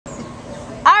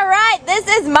right, this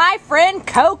is my friend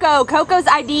Coco. Coco's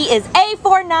ID is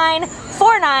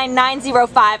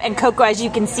A4949905, and Coco, as you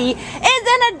can see, is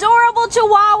an adorable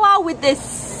Chihuahua with this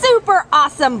super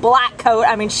awesome black coat.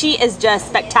 I mean, she is just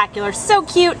spectacular, so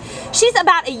cute. She's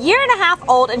about a year and a half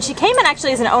old, and she came in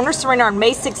actually as an owner surrender on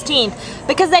May 16th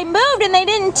because they moved and they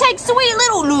didn't take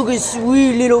look at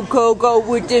sweet little Coco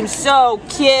with them, so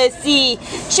kissy.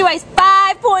 She weighs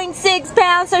 5.6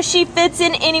 pounds, so she fits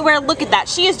in anywhere. Look at that.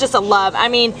 She is just a love. I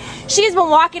mean, she's been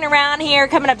walking around here,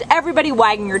 coming up to everybody,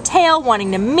 wagging her tail,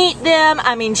 wanting to meet them.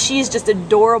 I mean, she's just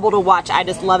adorable to watch. I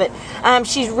just love it.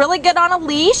 She's really good on a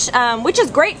leash, which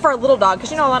is great for a little dog,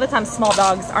 because you know a lot of times small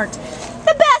dogs aren't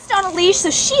the best on a leash, so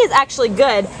she is actually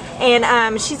good.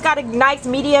 And she's got a nice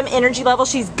medium energy level.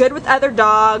 She's good with other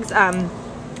dogs.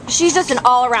 She's just an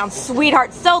all-around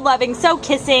sweetheart, so loving, so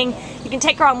kissing. You can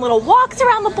take her on little walks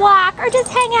around the block or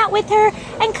just hang out with her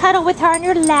and cuddle with her on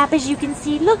your lap, as you can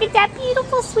see. Look at that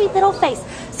beautiful, sweet little face.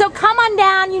 So come on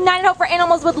down. United Hope for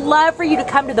Animals would love for you to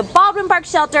come to the Baldwin Park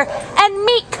Shelter and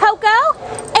meet Coco,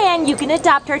 and you can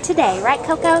adopt her today, right,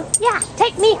 Coco? Yeah,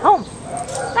 take me home.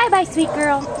 Bye-bye, sweet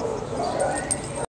girl.